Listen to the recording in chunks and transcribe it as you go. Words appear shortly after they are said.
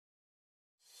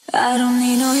I don't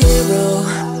need no hero,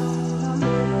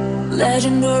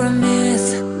 legend or a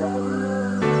myth.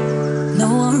 No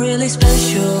one really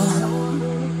special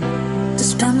to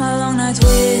spend my long nights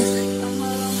with.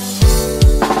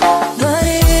 But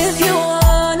if you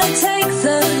wanna take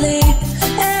the leap,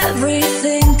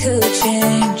 everything could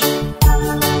change.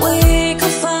 We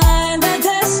could find our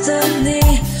destiny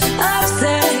up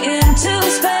there into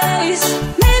space.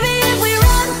 Maybe if we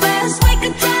run fast, we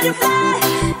could try to fly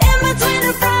in between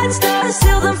the bright stars,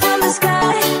 steal them from the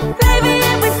sky. Maybe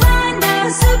if we find our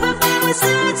superpower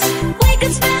suits, we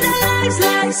could spend our lives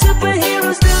like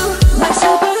superheroes do, like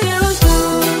superheroes do.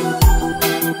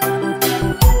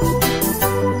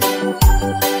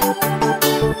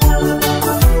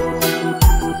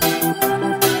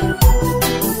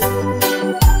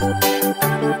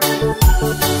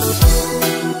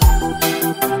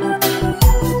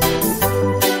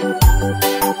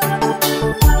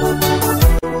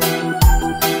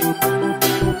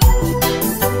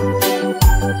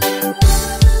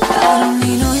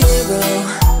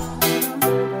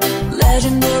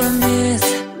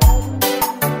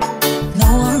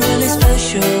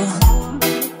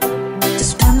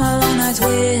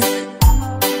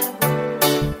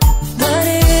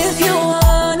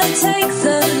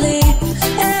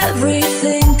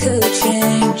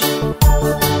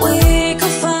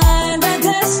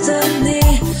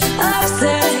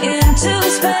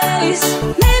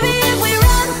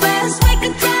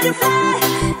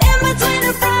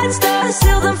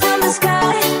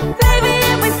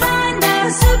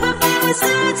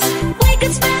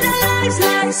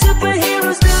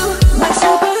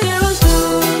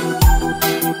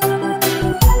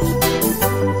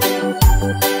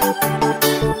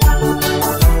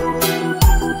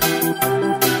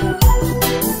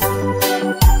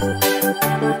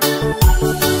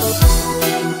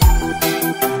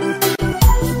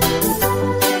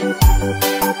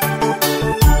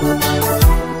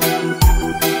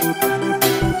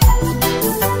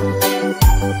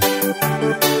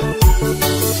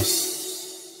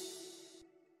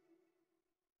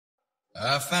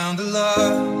 I found a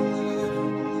love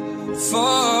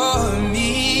for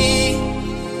me.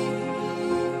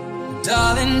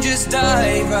 Darling, just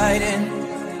dive right in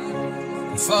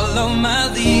and follow my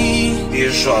lead.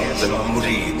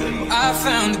 I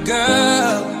found a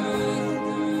girl,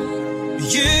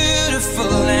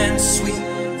 beautiful and sweet.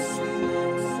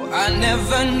 I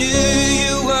never knew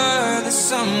you were the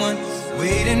someone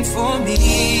waiting for me.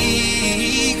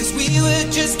 'Cause we were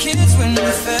just kids when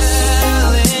we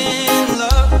fell in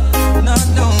love, not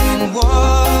knowing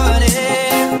what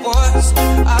it was.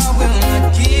 I will not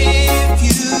give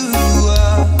you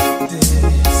up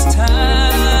this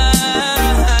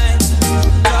time.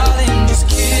 Darling, just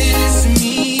kiss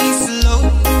me slow.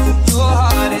 Your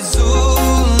heart is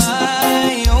all I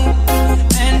own,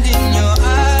 and in your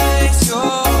eyes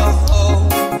you're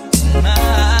holding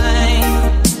mine.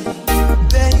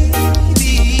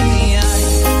 Baby,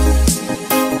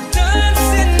 I'm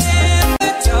dancing in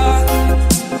the dark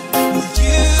with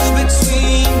you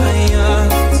between my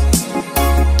arms,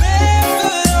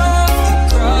 barefoot on the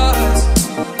grass,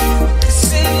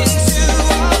 listening to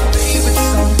our favorite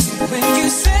song. When you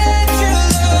said you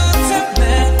looked a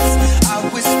mess, I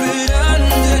whispered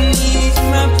underneath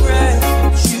my breath.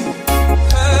 You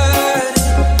heard it,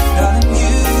 darling,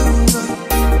 you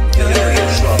heard it.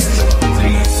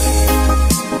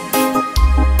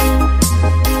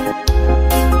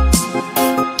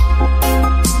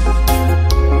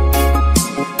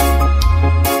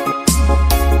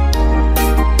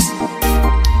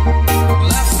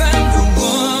 Well, I found a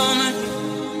woman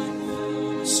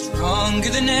stronger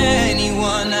than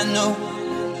anyone I know.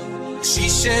 She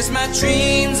shares my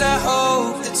dreams. I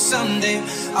hope that someday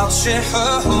I'll share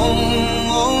her home.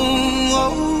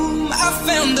 I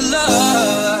found a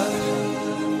love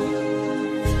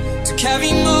to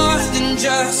carry more than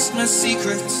just my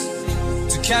secrets,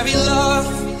 to carry love,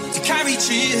 to carry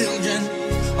children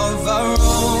of our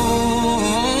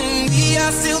own. We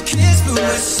are still kids, but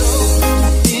we're so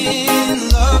in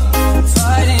love,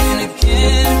 fighting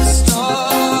against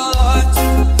all odds.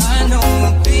 I know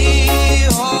we'll be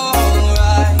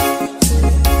alright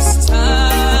this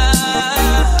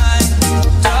time.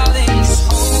 Darling, just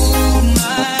hold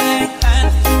my hand,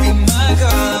 be my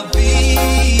girl, I'll be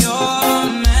your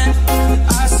man.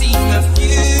 I see my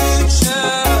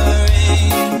future in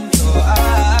your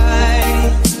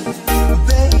eyes.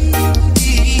 Baby,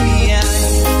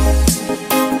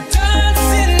 I'm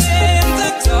dancing in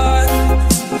the dark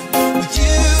with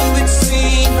you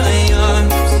between my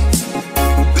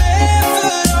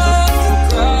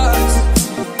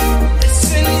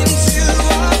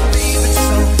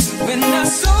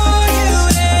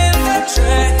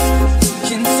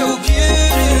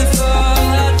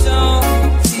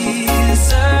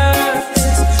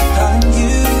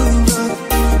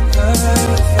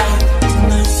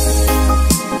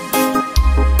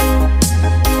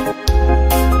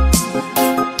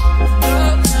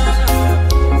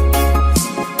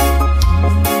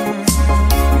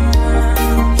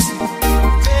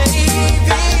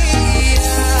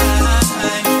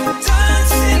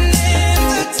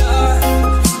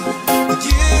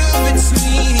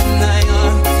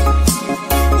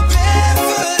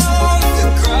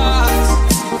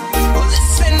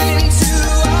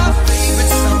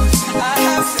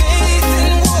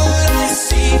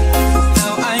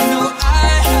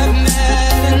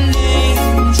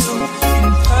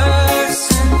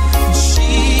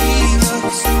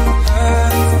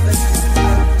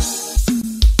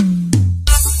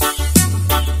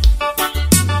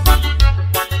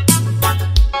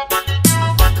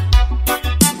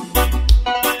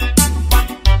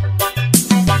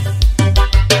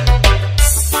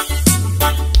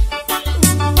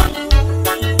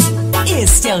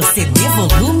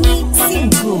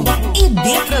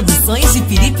Produções de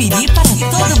Piripiri para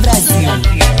todo o Brasil.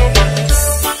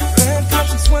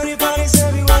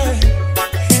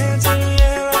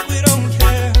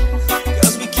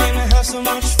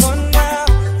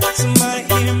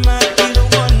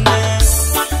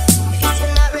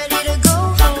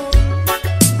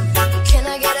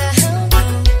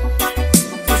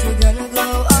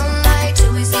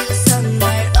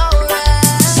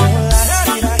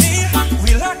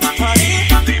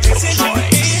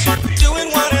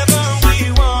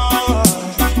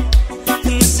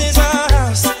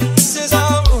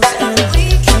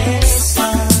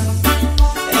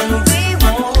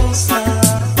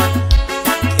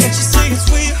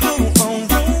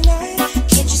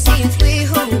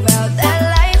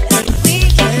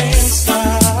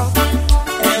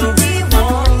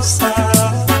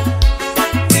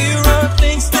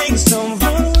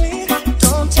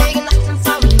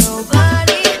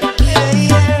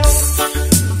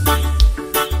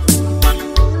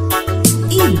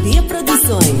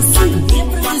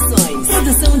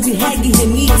 Produção de reggae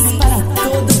remix para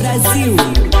todo o Brasil.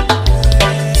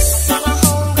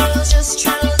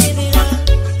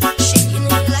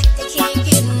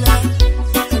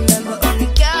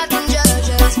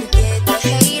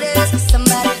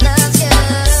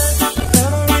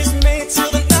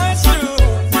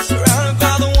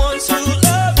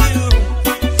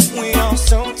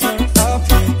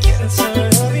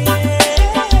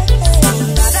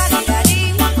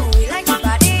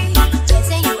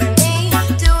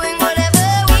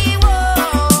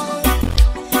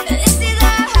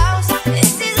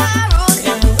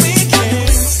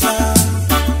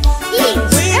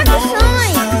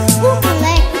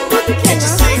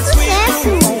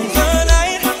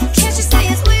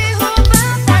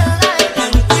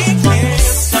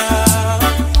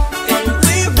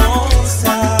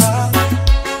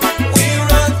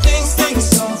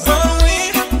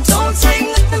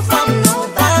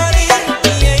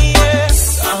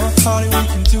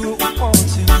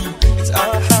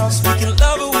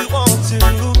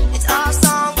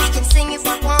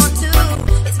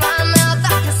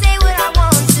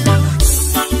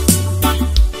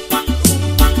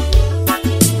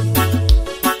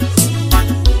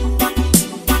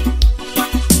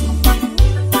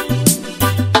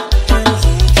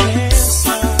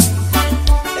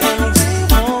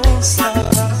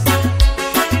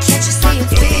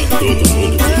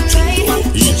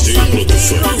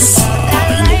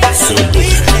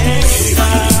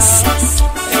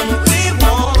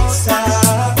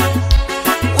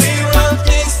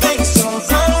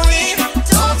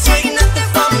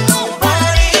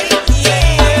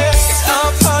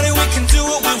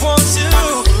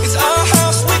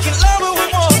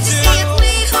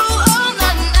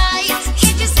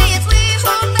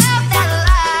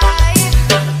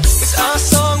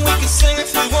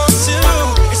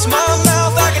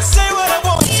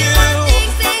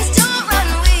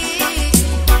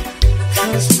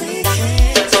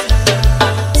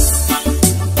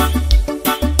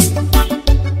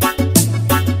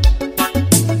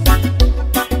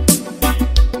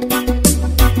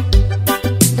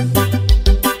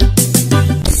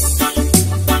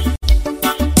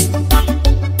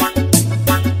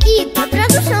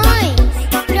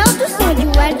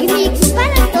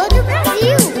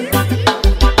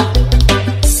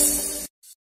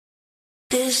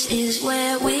 This is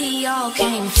where we all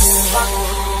came from.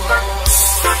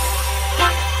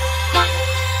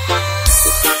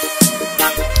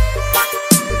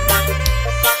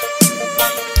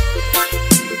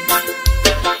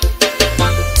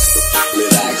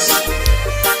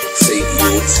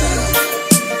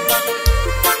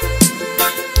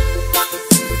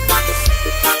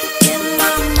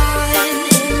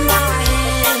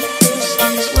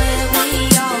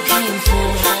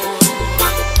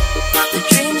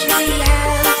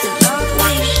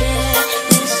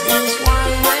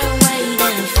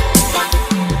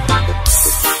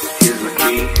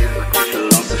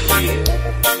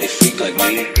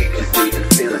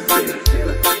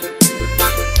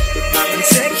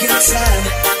 Take your time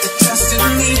to trust in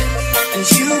me, and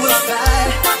you will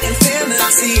find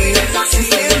infinity,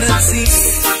 infinity.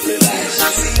 Relax,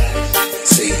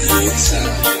 take your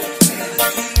time.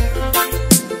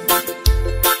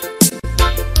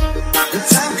 And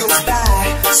time goes by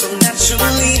so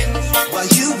naturally while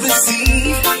you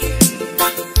receive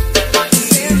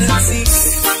infinity.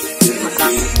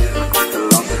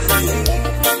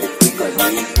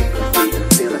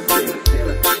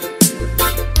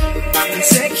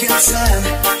 Take your time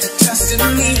to trust in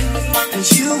me, and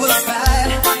you will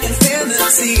find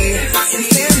infinity,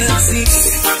 infinity.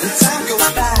 And time goes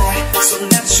by so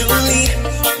naturally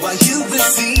while you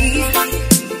receive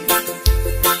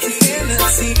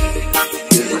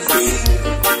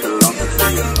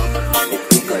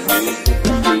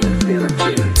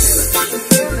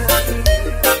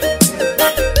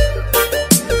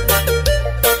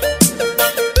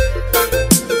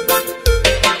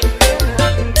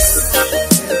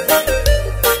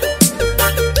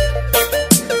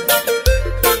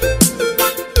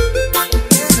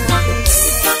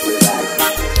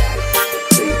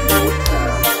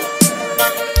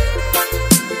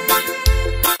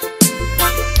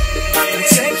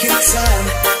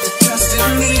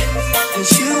and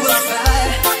you will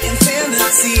find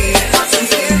infinity,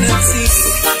 infinity.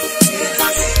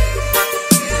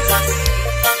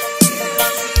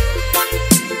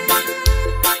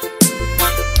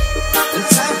 And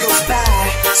time goes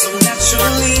by so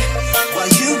naturally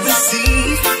while you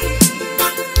receive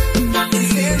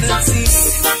infinity.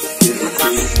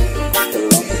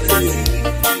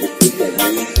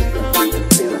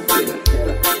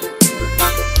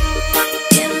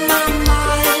 In my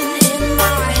mind, in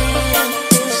my head,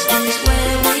 this is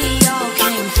where we all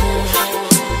came from.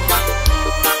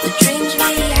 The dreams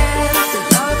we have, the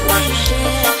love we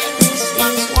share, this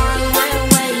is what we're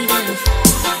waiting for.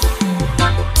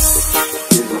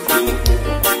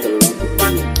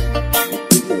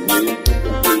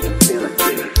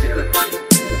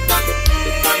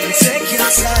 Take your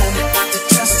time to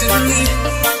trust in me,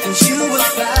 and you will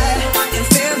find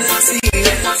infinity,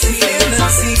 infinity.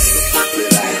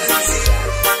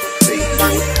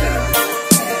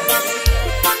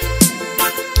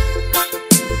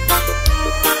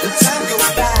 And time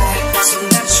goes by so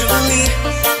naturally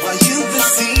while you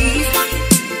receive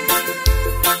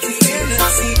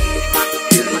infinity.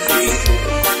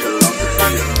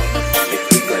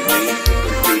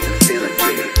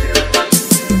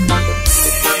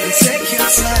 Take your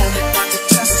time to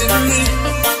trust in me,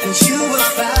 and you will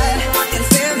find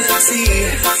infinity,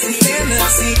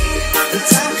 infinity. And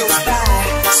time goes by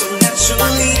so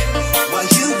naturally while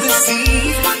you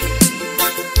receive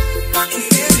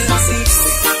infinity.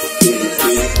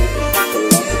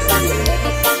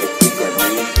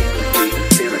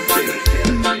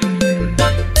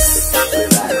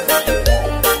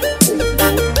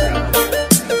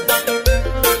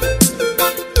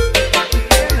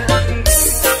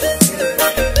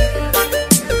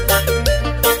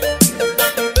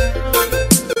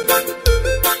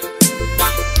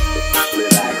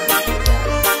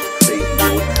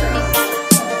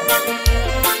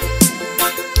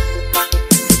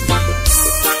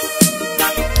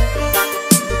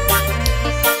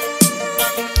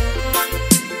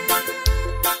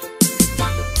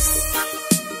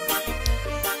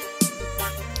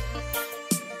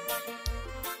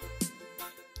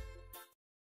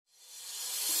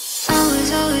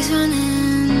 Always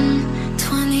running,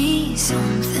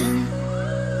 20-something.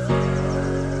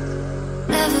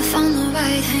 Never found the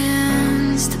right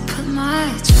hands to put my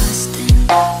trust in.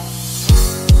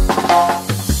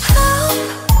 Help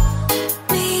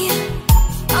me,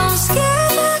 I'm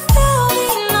scared that there'll be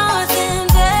nothing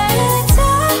better.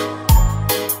 Tell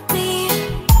me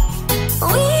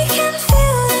we can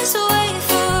feel this way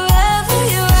forever.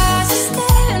 Your eyes are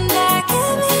staring back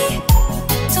at me.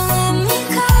 Don't let me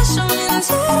crash on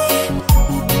into deep.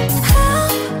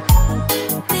 Help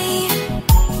me,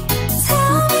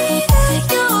 tell me that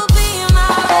you'll be my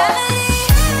remedy.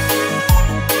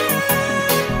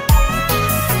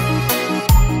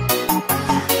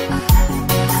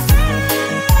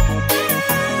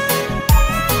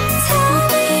 Tell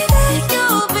me that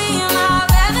you'll be my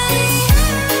remedy.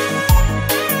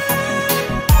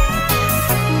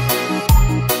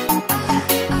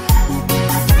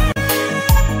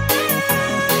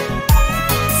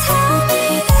 Tell me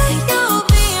that you'll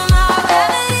be my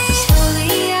remedy.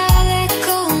 Slowly I let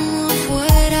go of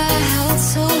what I held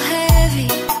so heavy.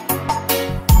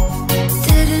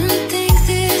 Didn't think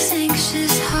this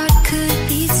anxious heart could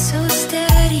beat so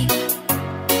steady.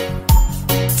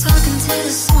 Talking to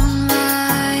the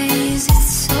sunrise,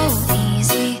 it's so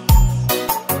easy.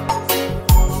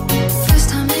 First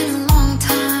time in a long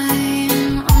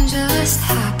time, I'm just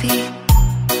happy.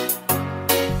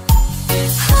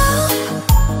 Help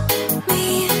me,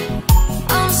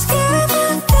 I'm scared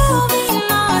that there'll be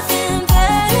nothing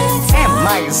better. É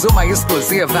mais uma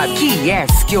exclusiva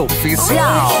YourSic Oficial.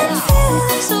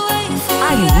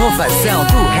 A inovação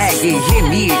do Reggae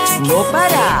Remix no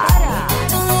Pará.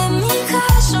 Don't let me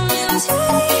crash on into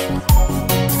deep.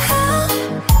 Help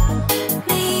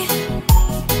me,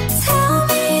 tell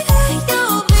me that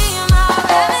you'll be my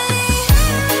remedy.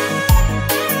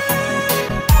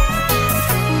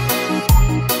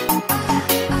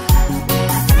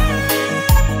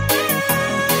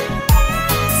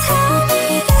 Tell me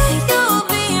that you'll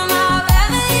be my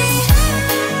remedy.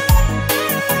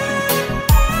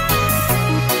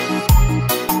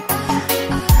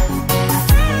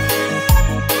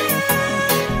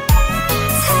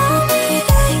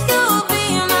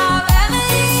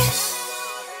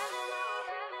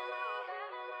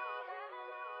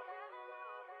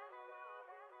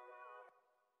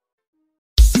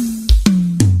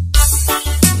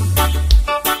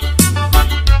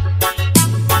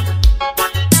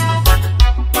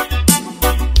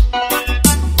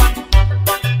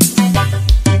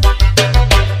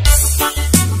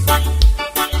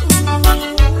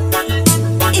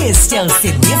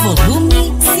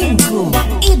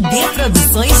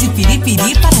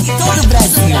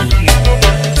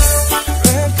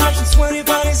 Red carpet, 20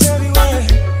 bodies everywhere.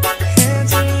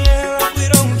 Hands in the air like we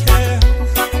don't care.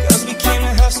 'Cause we came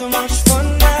to have so much fun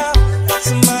now.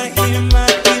 Somebody here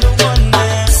might be the one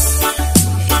now.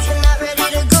 If you're not ready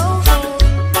to go home,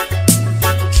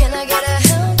 can I get a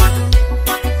hell no?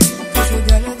 If we're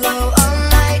gonna go all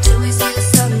night till we see the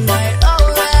sunlight,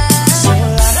 alright. So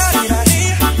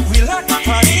la-da-dee-da-dee, we like to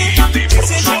party.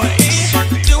 Dancing to the beat,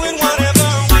 doing whatever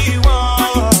we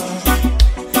want.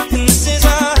 And this is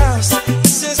our house,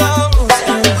 this is our rules.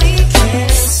 And we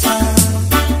can't stop,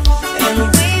 and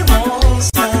we won't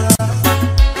stop.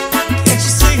 Can't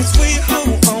you see it's we who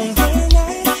own the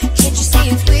night? Can't you see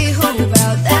it's we who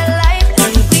about that life?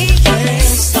 And we can't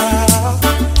stop,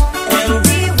 and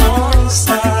we won't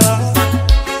stop.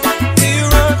 We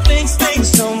run things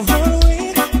don't worry.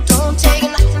 Don't take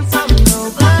nothing from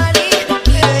nobody.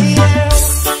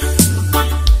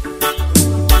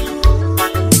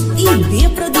 IB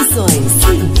Produções.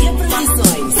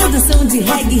 Produção de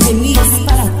reggae remix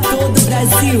para todo o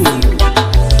Brasil.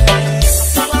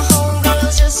 So our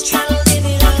homegirls just tryna live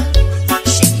it up,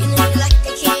 shaking it like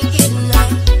they can't get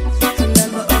enough.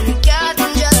 Remember, only God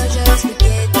can judge us.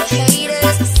 Forget the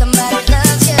haters, but somebody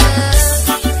loves you.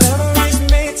 Memories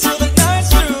made till the night's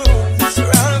through,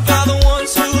 surrounded by the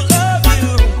ones who love you.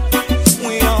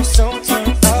 We all so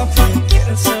turned up, we're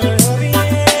getting turned up,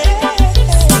 yeah.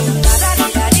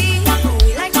 La-da-dee-da-dee, we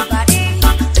like to party,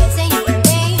 dancing you and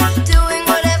me, doing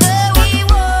whatever we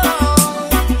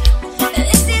want. And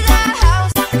this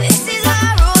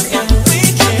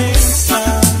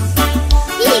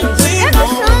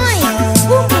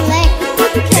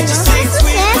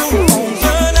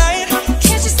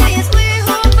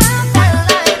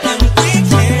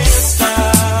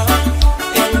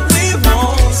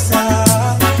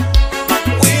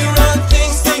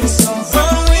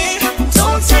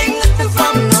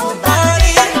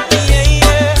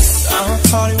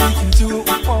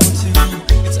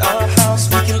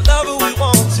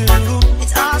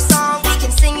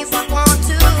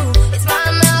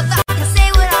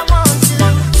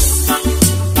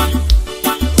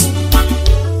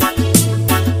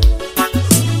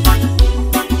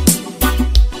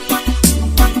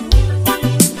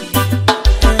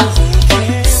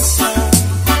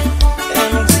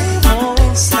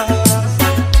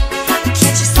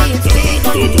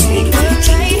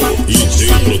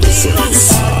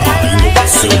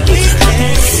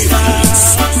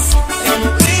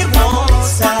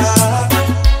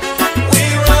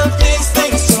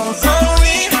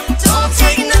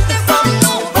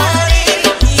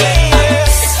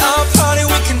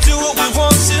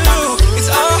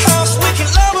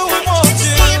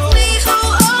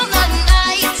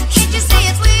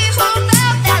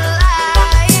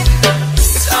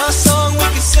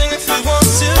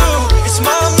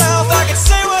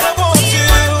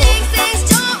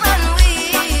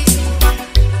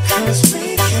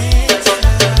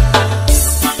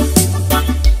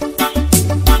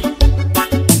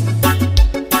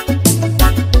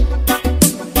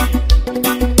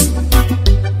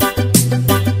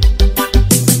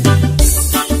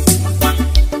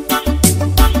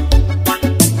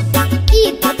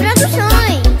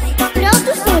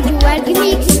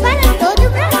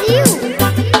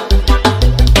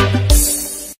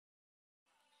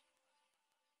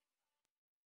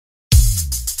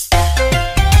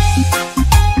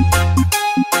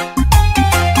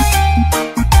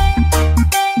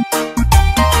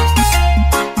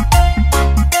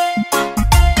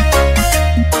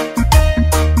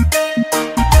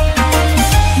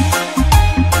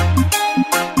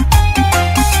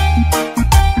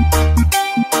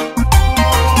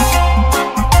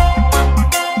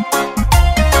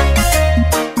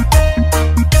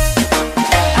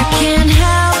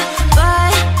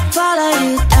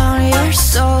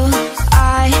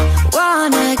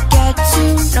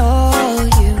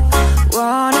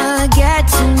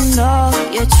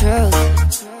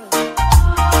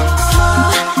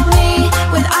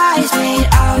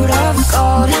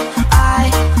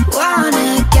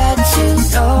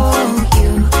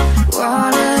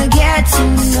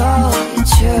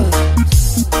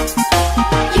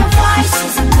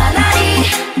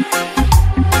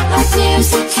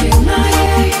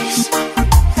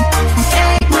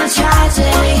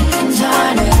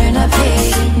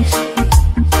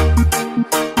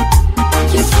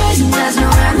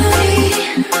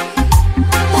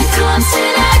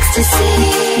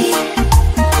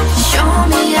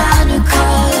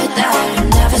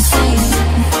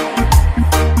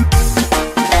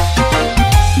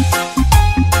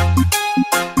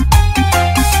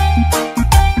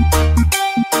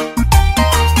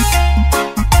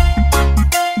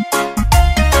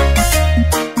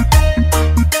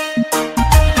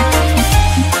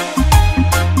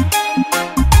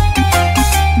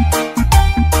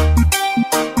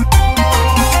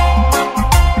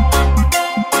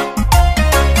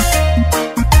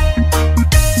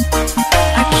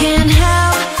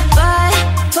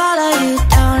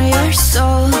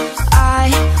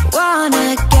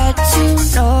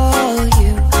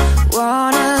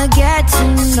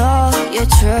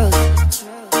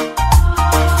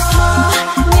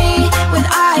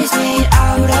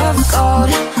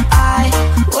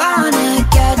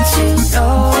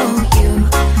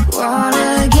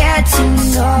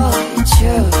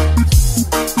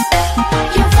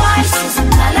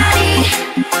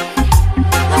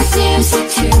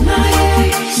to my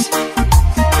ears.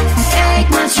 Take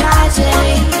my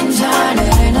tragedy and turn it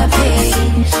into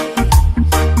peace.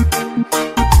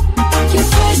 Your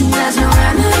prison has no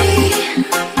remedy,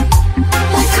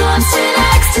 like constant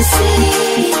ecstasy.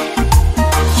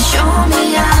 Show me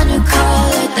a new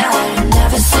color that I've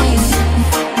never seen.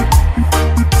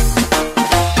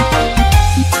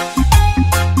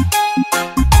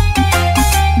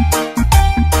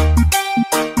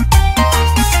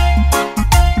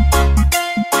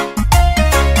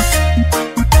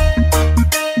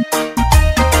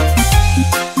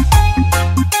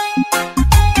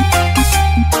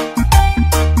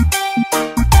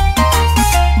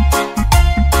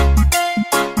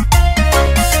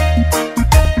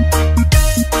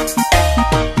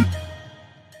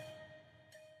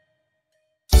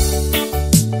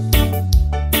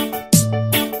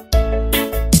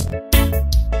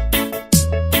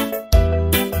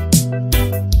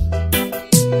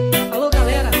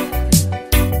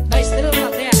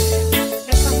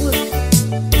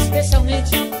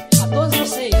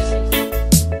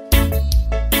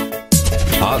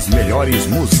 As melhores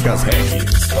músicas reggae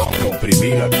tocam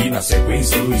primeiro aqui na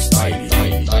sequência do style.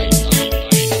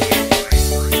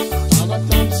 Tava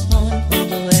tão distante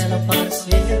quando ela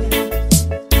apareceu.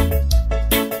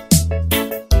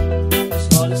 Os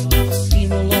olhos por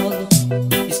cima logo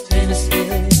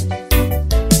estremeceu.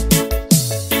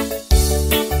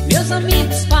 Meus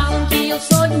amigos falam que eu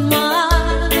sou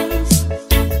demais.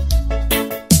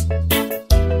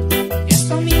 É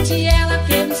somente ela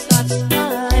que me satisfaz.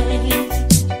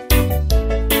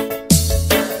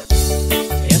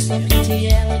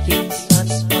 Ela que me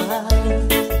satisfaz.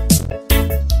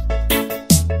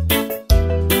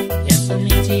 É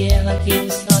somente ela que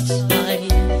me satisfaz.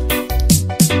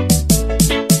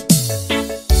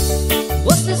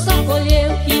 Você só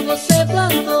colheu o que você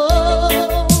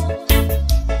plantou.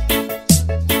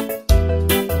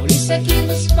 Por isso é que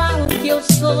nos falam que eu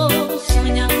sou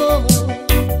sonhador.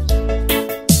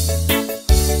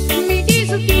 Me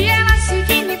diz o que ela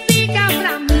significa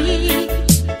pra mim.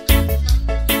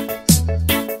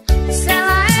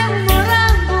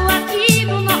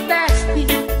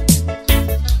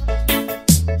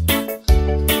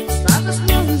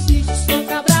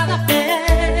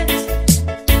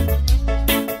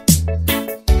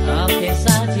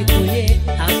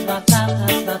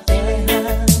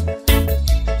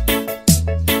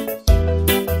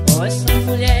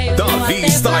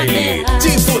 Style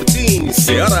de Fortim,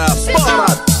 Ceará,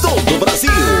 para todo o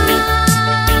Brasil.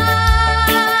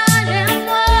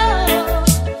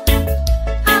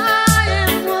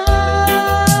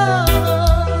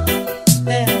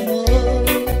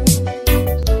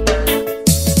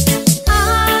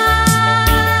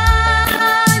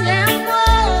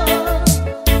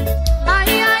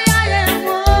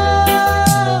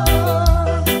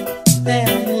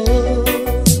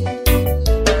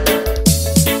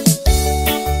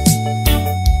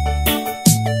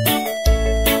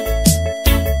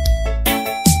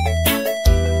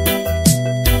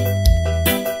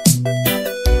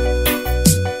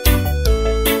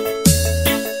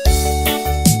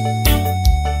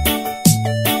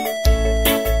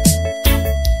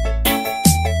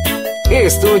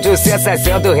 Estúdio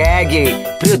Sensação do Reggae,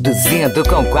 produzindo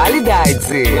com qualidade.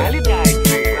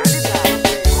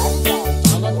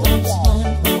 Tava tão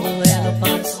distante quando ela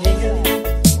apareceu.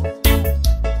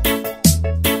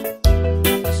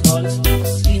 Os olhos por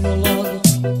cima logo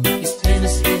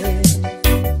estremeceu.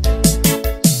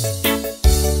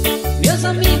 Meus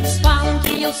amigos falam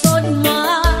que eu sou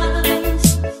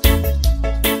demais.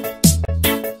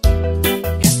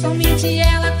 É somente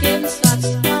ela que me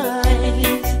satisfaz.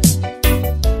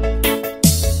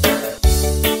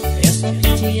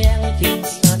 Ela que me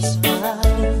satisfaz.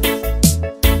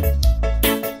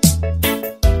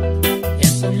 É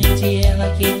somente ela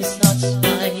que me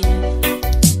satisfaz.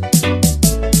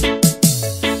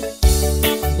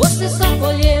 Você só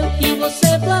colheu o que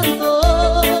você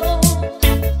plantou.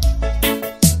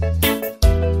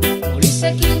 Por isso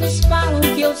é que nos falam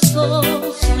que eu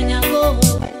sou sonhador.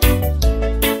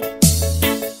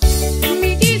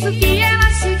 Me diz o que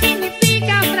ela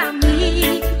significa pra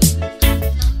mim.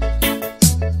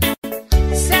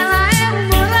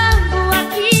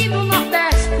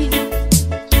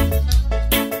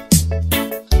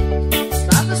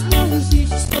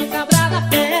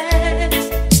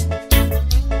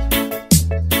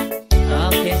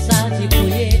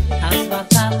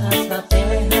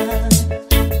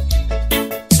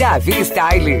 Davi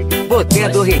Style,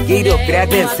 botando o regueiro pra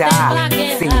dançar,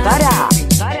 sem parar.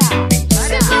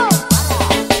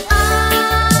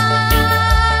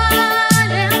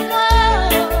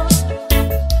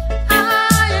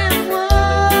 I am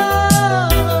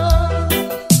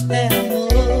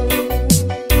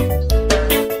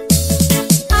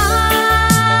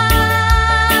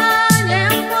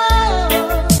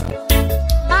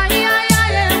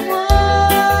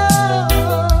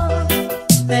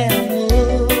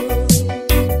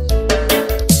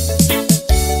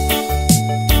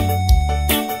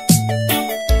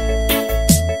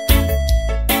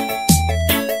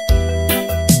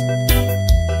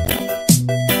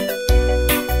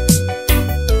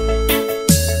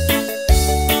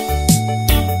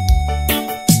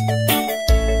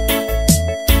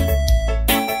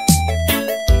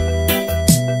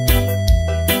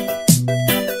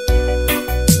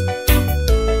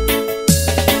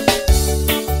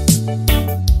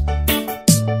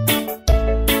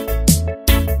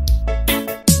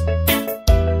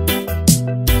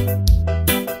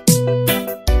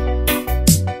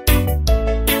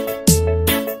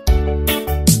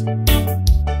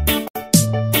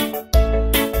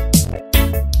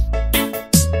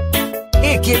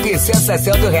equipe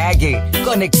sensação do reggae.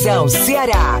 Conexão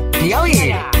Ceará,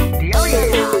 Piauí.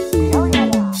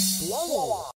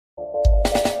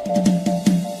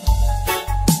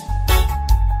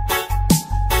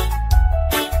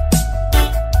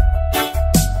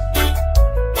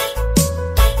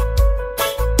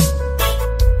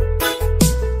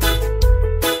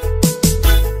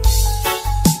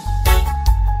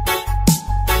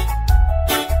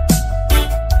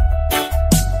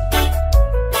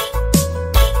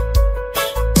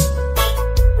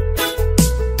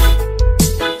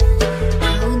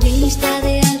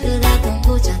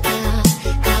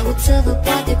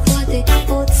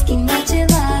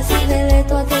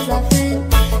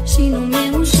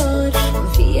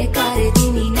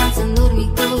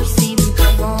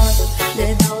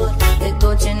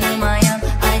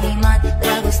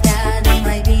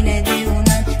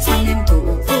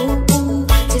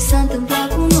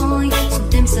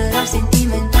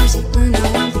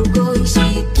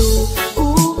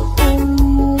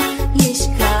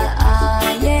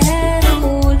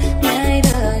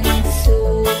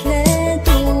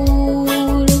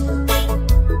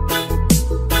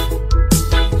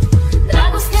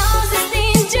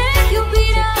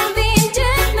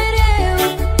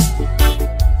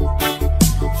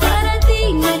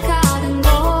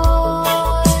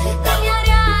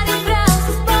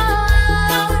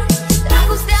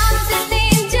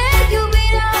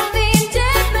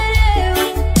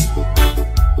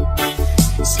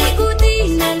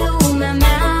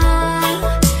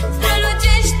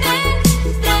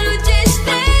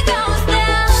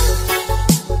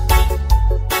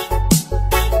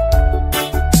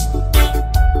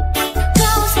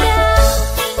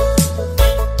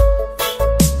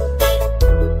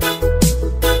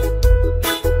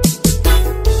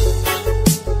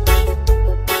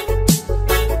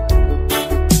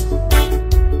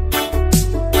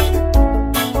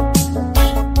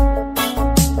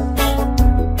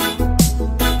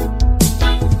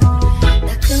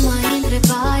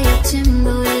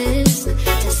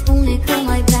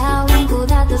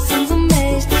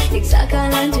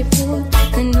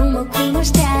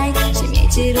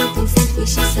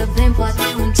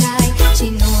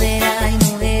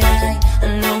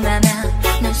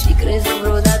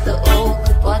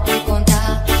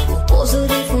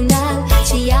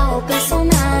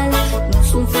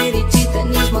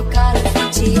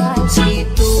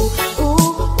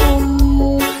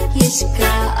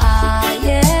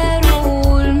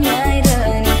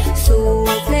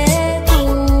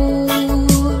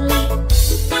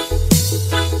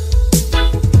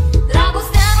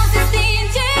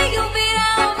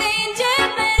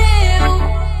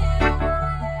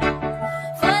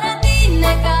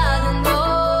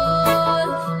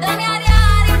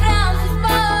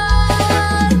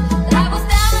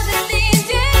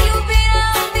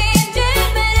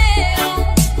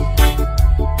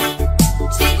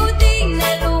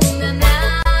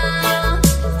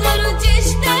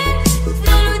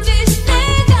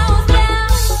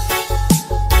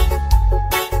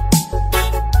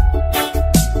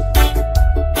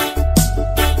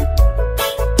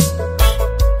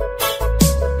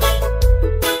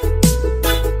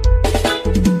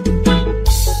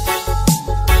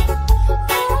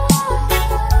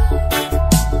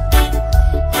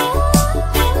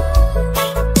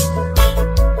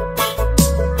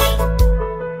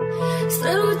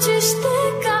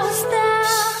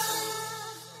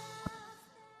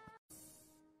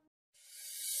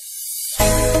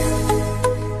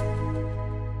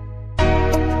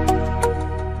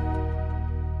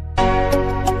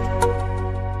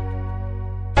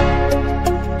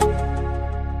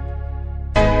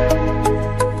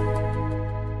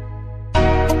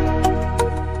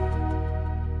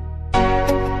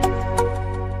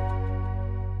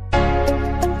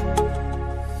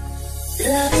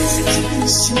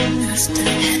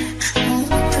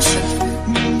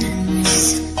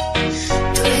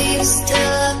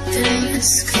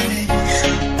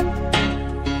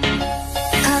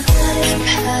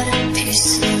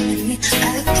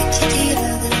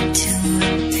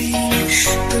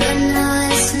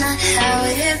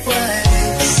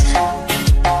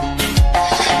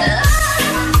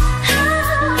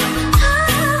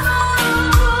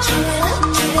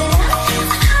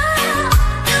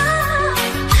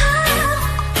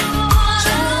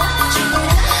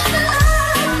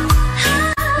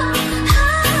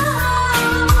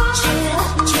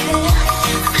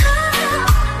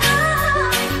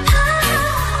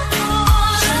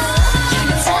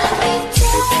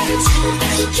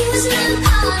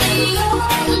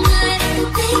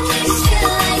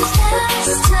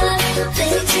 They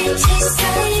can taste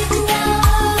like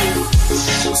love.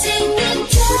 Take me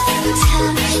down.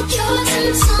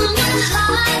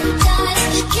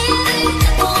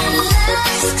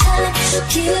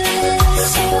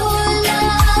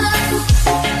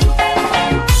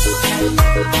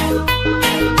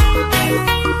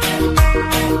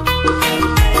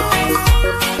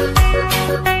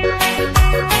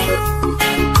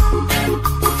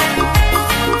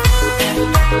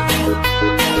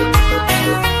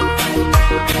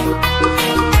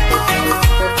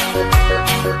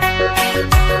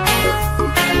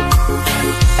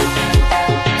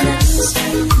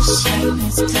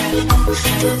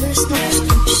 There's no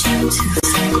prescription to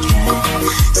forget,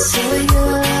 so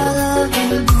you're all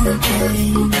over my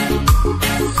brain.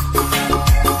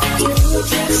 You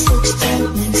get fixed up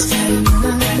next time,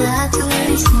 I'm not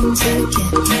waiting to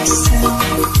get distant.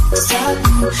 Stop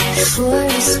me before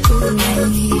it's too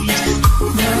late.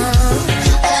 No.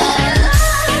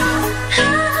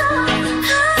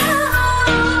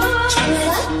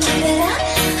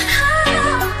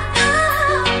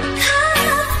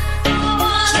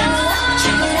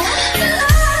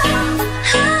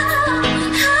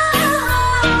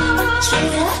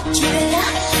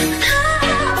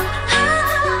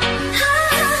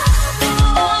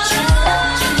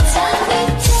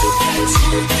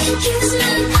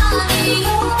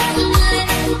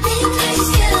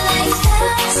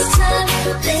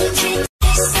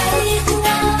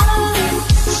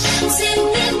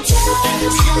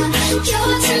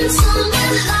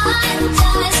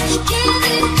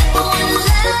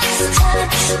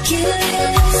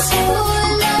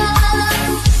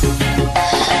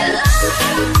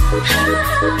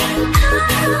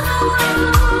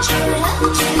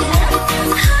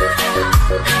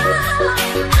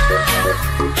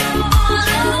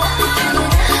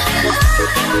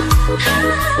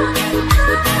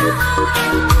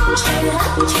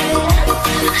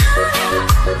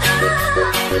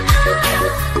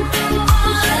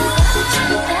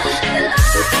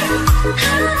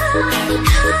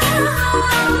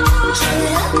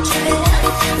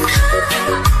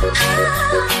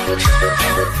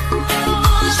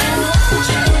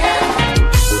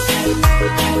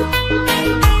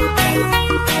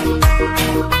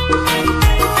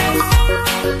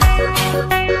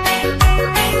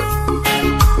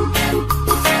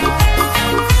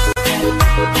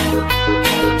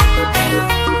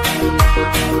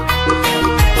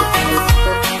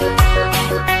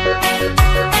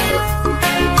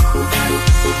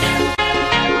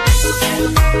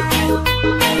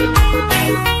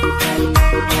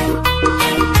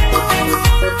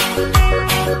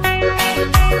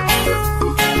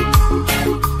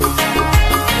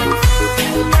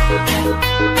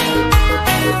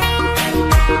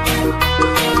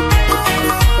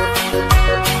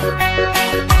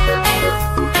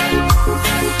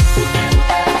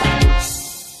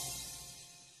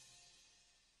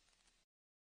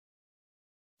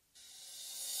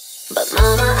 But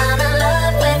mama, I'm in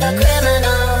love with a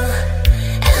criminal,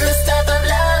 and this type of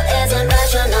love isn't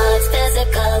rational, it's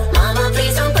physical. Mama,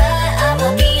 please don't cry, I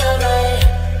will be alright.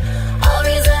 All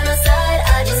reason aside,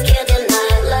 I just can't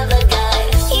deny, love the guy.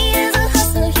 He is a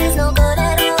hustler, he's no good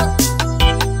at all.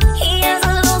 He is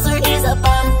a loser, he's a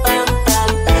bum, bum, bum,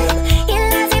 bum. He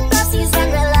lies, he bluffs, he's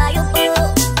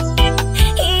unreliable.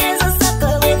 He is a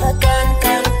sucker with a gun,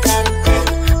 gun, gun, gun.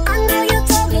 I know you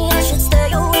told me I should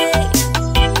stay away.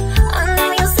 I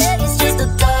know you said he's just a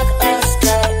dog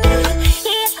astray.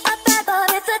 He's a bad boy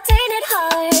with a tainted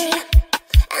heart,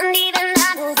 and even I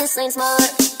know this ain't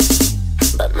smart.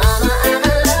 But mama, I'm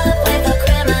in love with a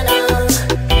criminal,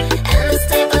 and this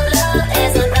type of love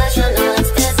isn't rational,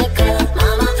 it's physical.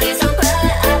 Mama, please don't cry,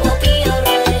 I will be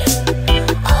alright.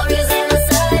 All reason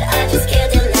aside, I just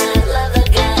can't deny, love the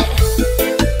guy.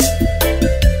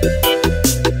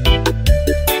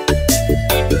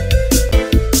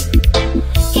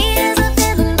 He is a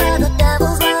villain by the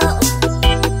devil's law.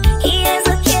 He is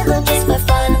a killer just for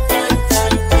fun, fun,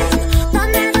 fun, fun. Not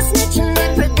never snitching,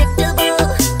 unpredictable.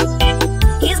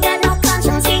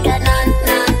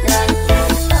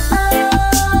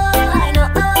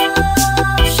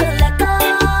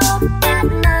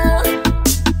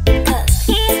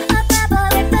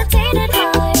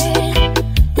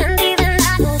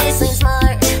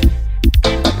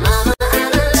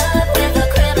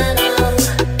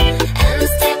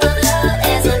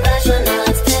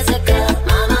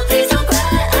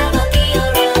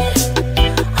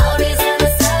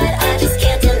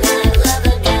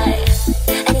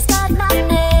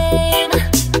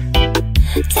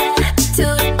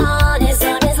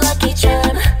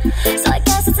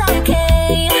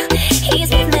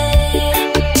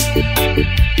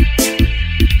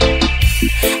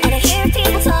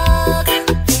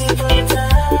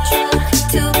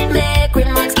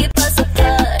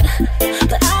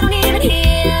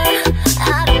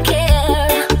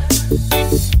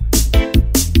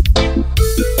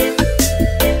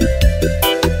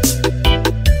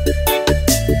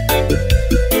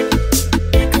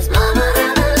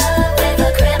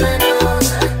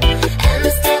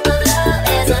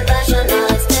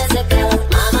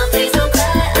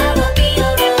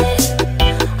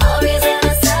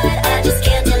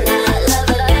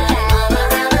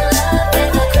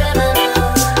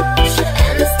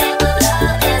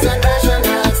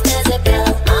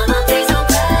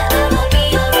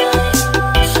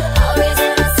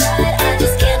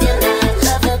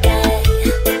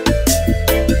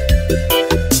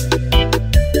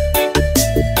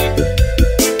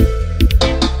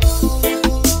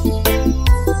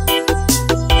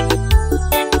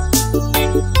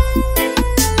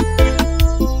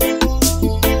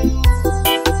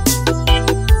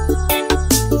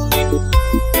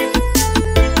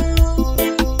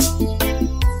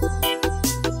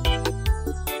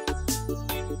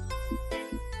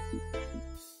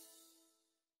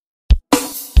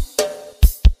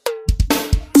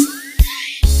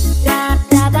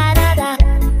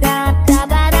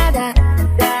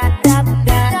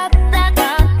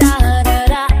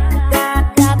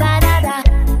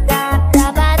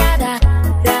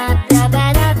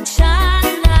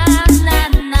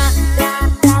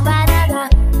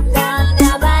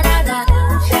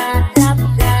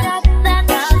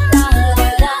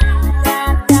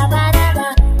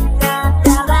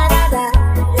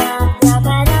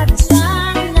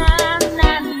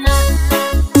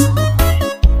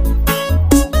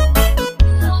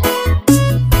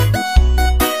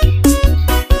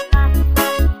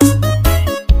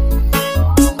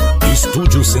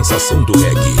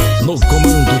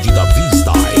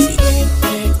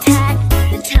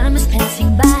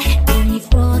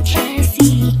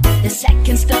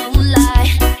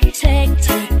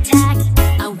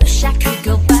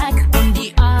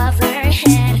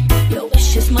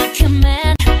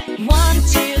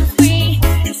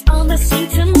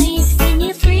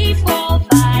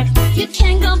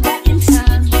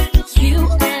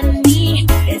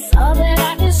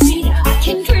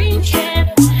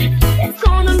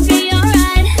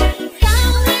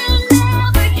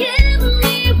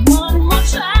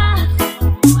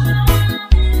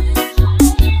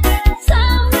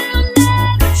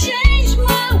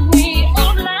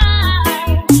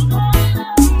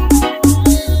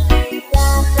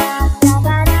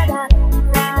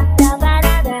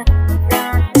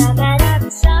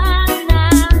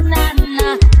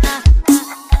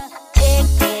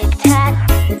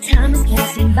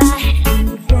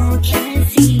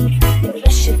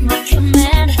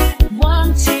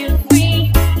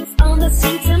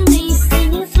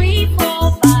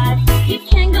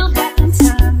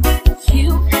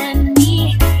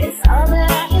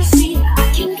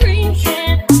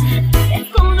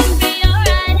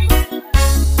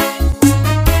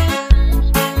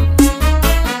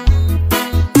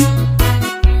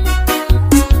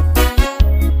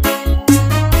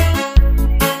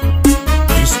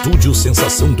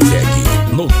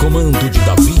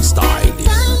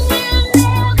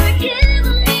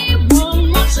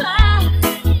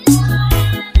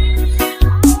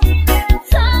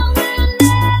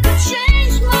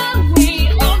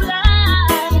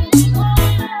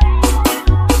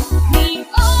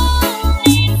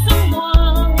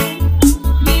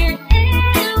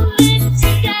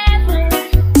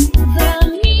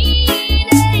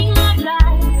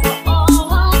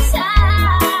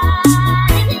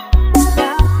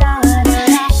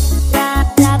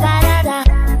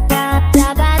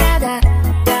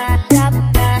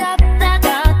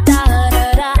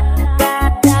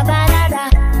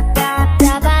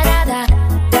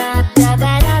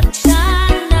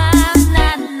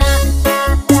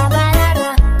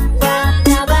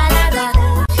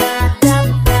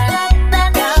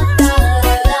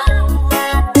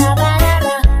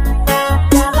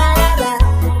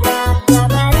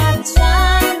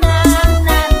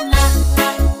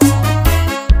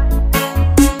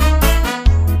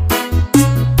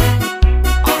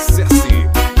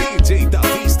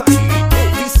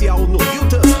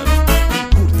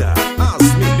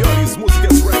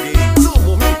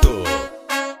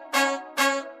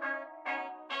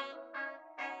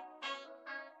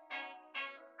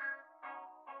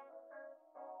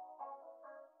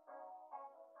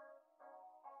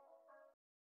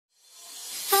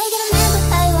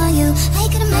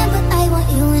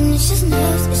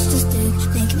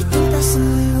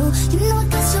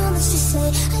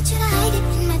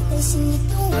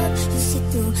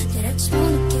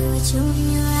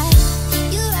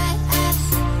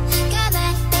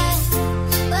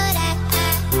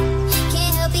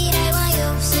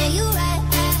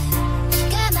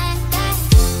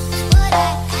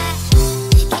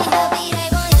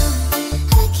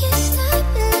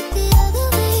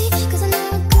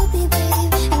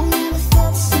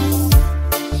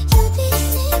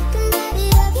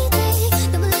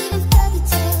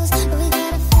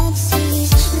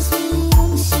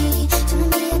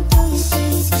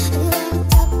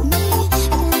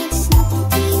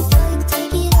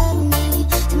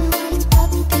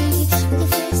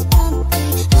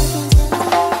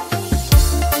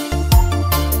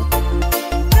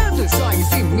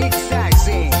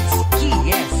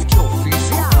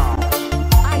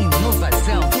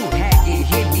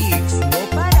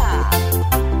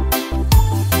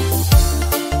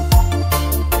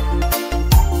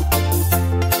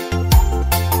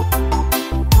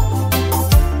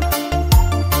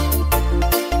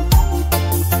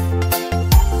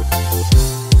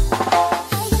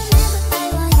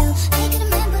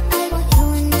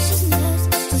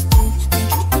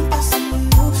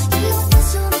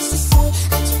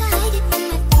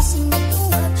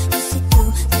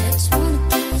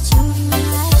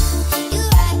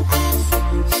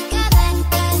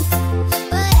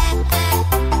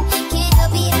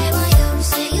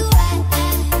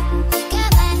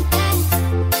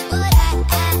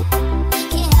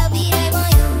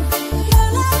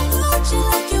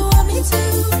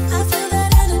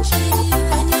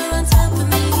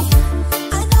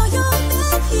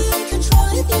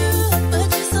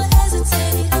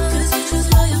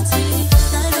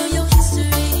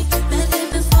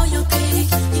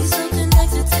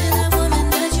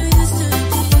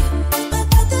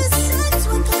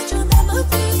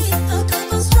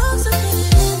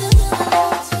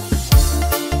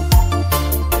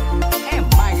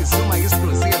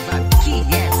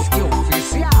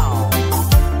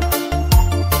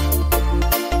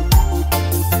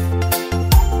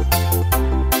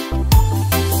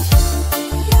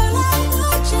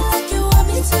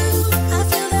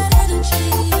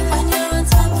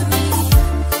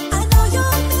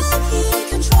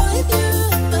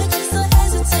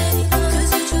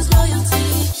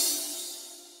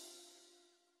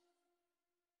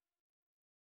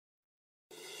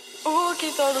 O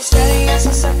que todos querem é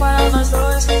se separar nós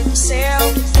dois. Você é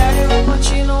o que quer e eu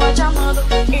continuo te amando.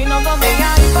 E não tô nem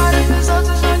aí para o que os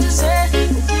outros vão dizer.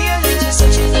 O que a gente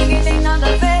sente ninguém tem nada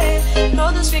a ver.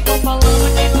 Todos ficam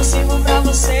falando que não sirvo pra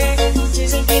você.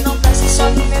 Dizem que não presta, só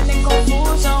me metem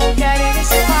confusão. Querem me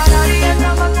separar e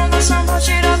acabar com nosso amor.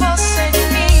 Tira você de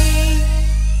mim,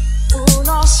 o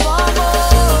nosso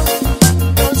amor.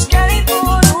 Todos querem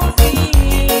por um fim,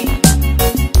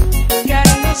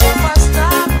 querem nos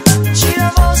afastar.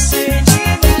 Tira você de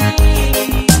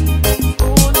mim,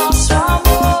 o nosso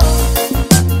amor.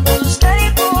 Todos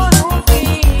querem por um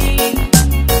fim,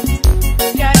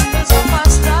 querem nos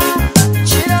afastar.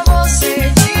 Tira você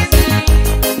de mim.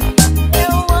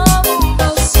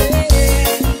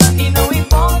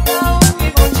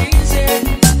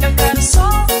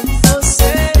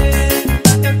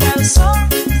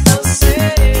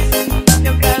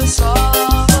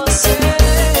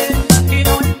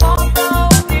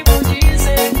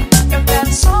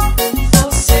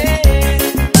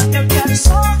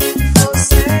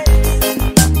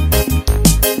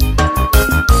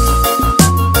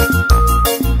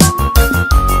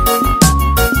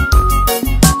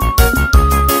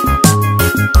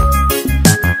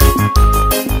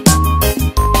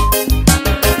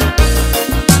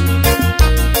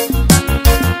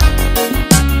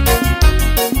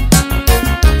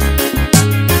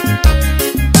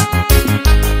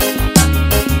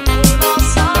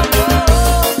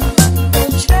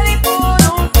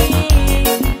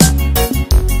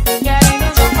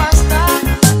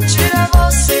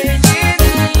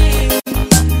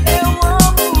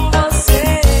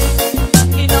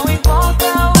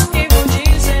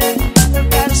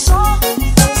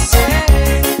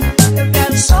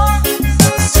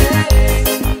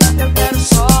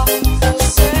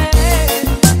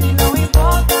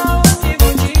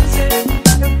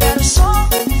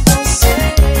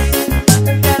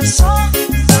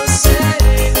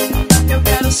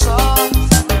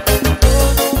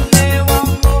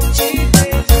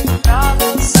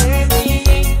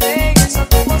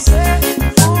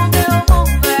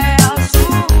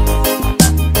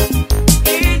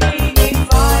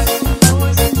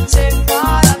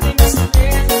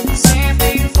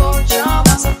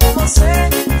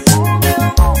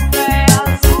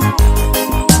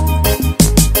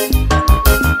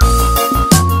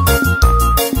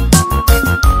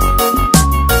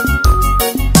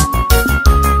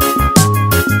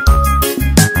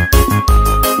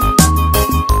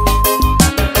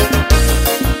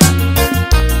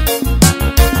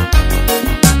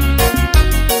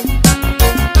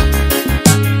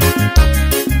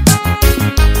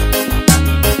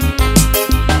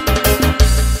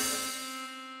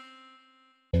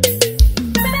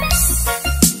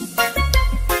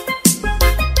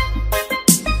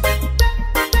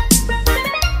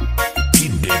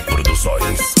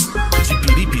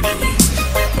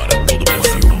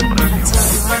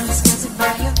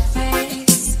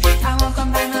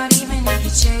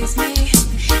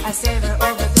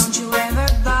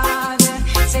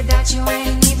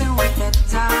 ain't even worth a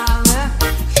dollar.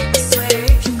 I swear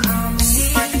if you call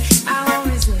me, I won't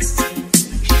resist you.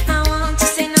 I want to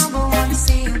say no, but wanna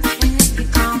see you. And if you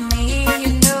call me,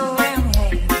 you know where I'm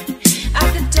headed. At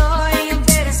the door in your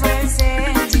bed is where it's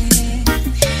ending.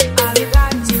 All you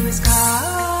gotta do is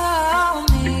call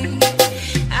me.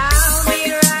 I'll be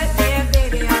right there,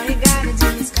 baby. All you gotta do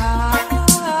is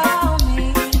call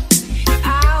me.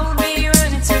 I'll be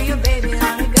running to you, baby.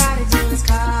 All you gotta do is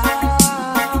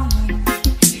call me.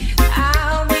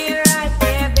 I'll be right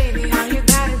there, baby. All you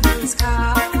gotta do is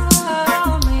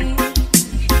call me.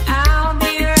 I'll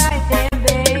be right there,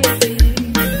 baby.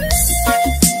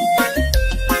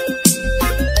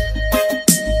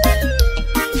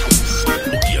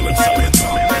 O que é lançamento?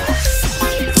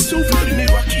 Você ouviu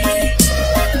primeiro aqui.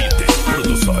 Idei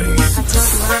Produções. I told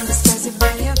you I'm disgusted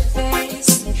by your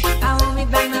face. I won't be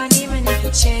back, not even if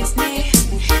you chase me.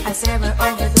 I said we're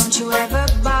over, don't you ever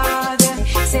bother.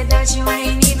 Said that you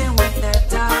ain't even worth a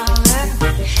dollar.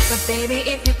 But baby,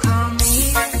 if you call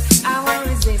me, I won't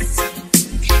resist you.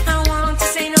 I want to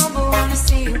say no, but wanna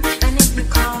see you. And if you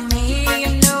call me,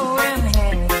 you know where I'm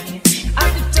headed.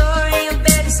 Out the door in your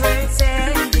bed is where it's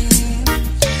ending.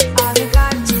 All you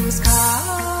gotta do is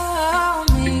call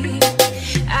me.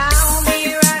 I'll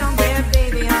be right on there,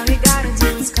 baby. All you gotta do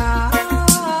is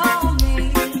call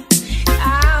me.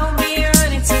 I'll be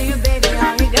running to you, baby.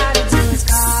 All you gotta do is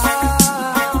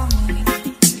call me.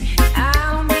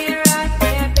 I'll be right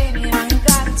there, baby. All you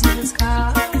gotta do is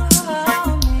call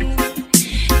me.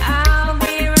 I'll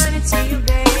be running to you,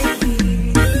 baby.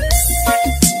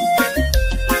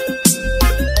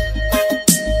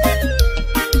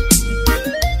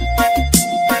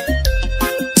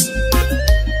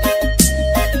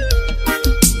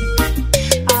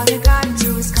 All you gotta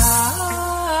do is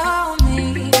call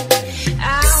me.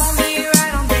 I'll be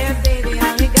right on there, baby.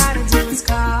 All you gotta do is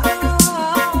call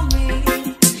me.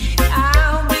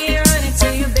 I'll be running to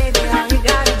you, baby. All you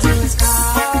gotta do is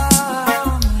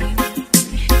call me.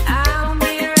 I'll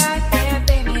be right there,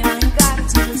 baby. All you gotta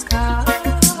do is call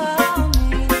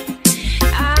me.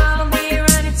 I'll be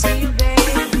running to you,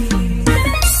 baby.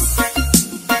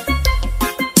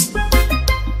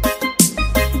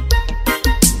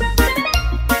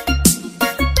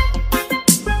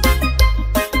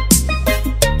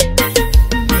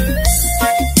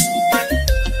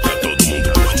 Tá todo mundo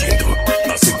curtindo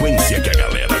a sequência que a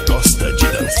galera gosta de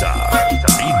dançar.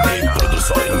 Idei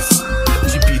Produções.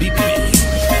 De Piripiri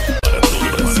para todo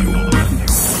o Brasil.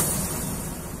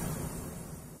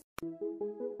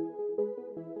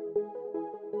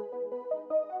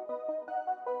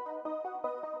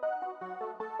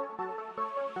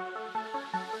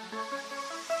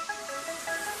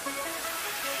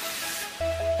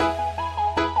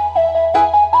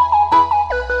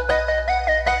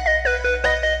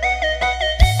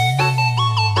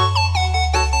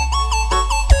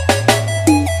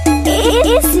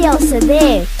 Esse é o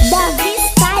CD Davi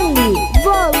Style,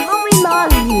 volume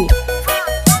 9.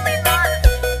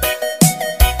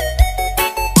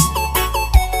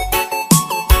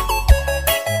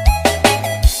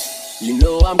 You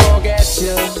know I'm gonna get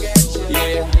you,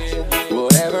 yeah.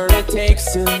 Whatever it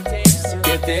takes to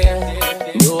get there.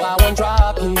 No, I won't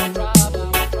drop you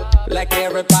like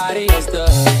everybody else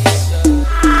does.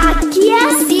 Aqui é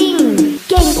assim,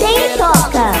 quem tem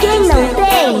toca, quem não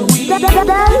tem,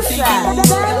 dança.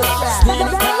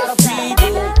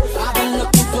 I've been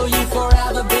looking for you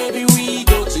forever, baby. We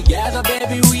go together,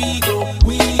 baby. We go.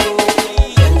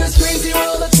 In this crazy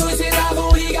world of choices, I've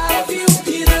only got a few.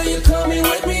 Either you're coming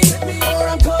with me, or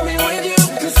I'm coming with you.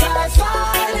 'Cause I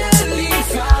finally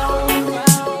found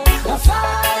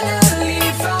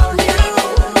you.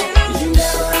 You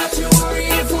never have to worry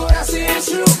if what I say is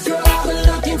true. Girl, I've been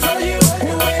looking for you,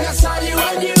 and when I saw you,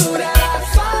 I knew that I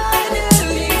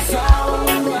finally found.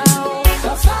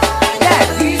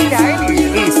 Davi Style.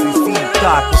 Esse sim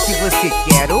toca o que você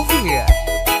quer ouvir.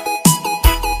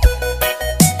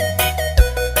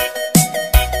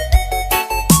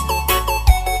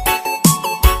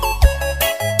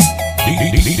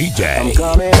 DJ I'm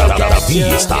coming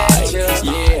Davi Style.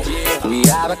 Yeah, we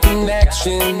have a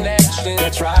connection.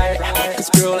 That's right. 'Cause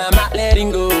girl, I'm not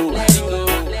letting go.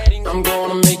 I'm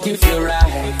gonna make you feel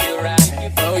right.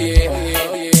 Oh yeah.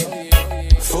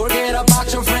 Forget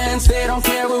about your friends, they don't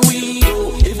care where we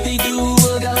go. If they do,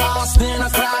 we'll get lost in a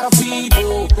crowd of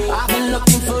people. I've been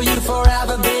looking for you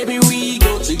forever, baby. We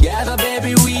go together,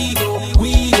 baby. We go.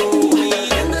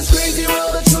 In this crazy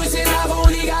world of choices, I've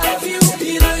only got a few.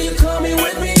 Either you're coming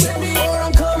with me, or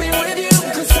I'm coming with you.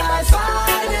 'Cause I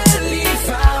finally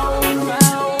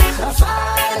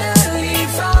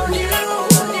found you.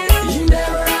 You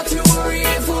never have to worry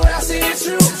if what I say is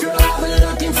true. Girl, I've been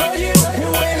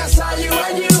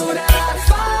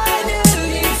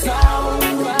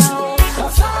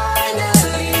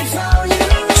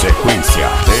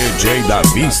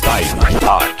Davi Style.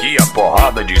 Aqui a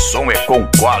porrada de som é com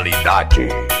qualidade.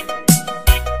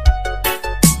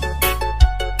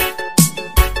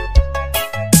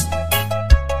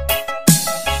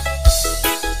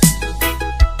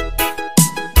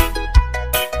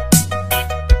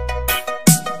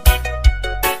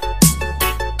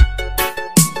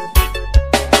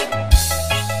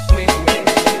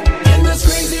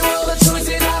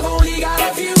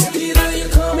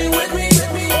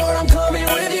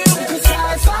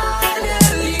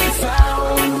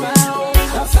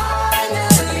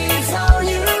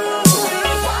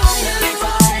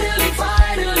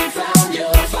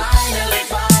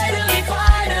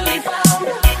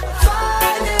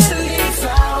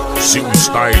 Seu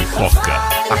style toca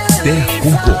até a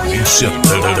concorrência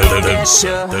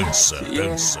dança, dança,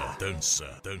 dança, dança,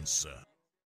 dança.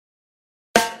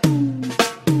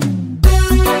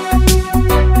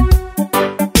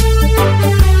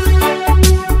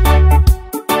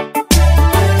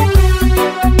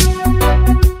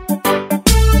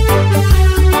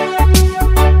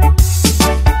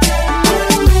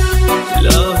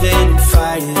 Loving,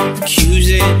 fighting,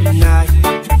 accusing, denying.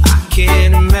 I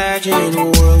can't imagine a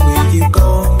world with you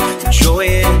gone. The joy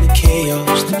and the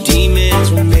chaos, the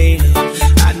demons were made of.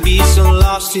 I'd be so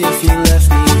lost if you left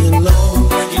me alone.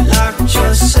 You locked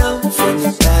yourself in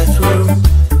the bathroom,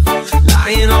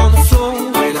 lying on the floor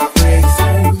when I break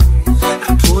through.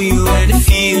 I pull you in to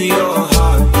feel your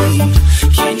heartbeat.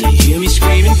 Can you hear me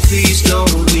screaming, please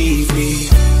don't leave me?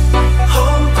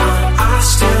 Hold on, I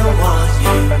still want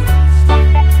you.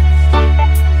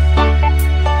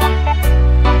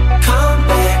 Come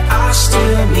back, I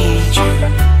still need you.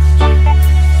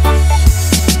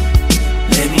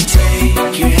 Let me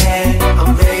take your hand,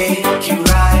 I'll make you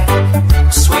right. I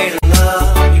swear to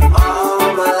love you all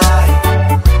my life.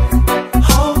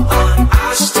 Hold on,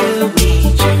 I still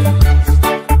need you.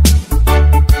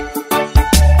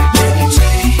 Let me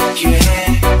take your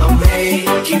hand, I'll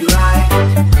make you right.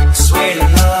 I swear to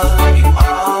love you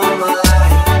all my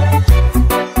life.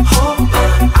 Hold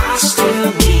on, I still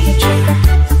need you.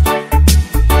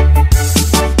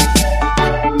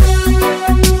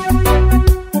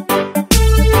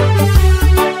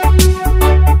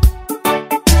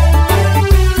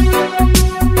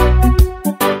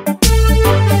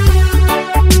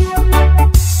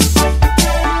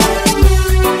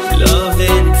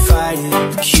 Loving and fighting,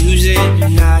 accusing,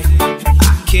 denying.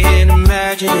 I can't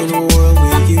imagine a world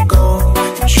with you gone.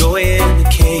 The joy and the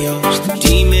chaos, the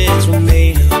demons were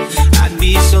made of. I'd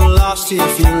be so lost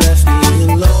if you left me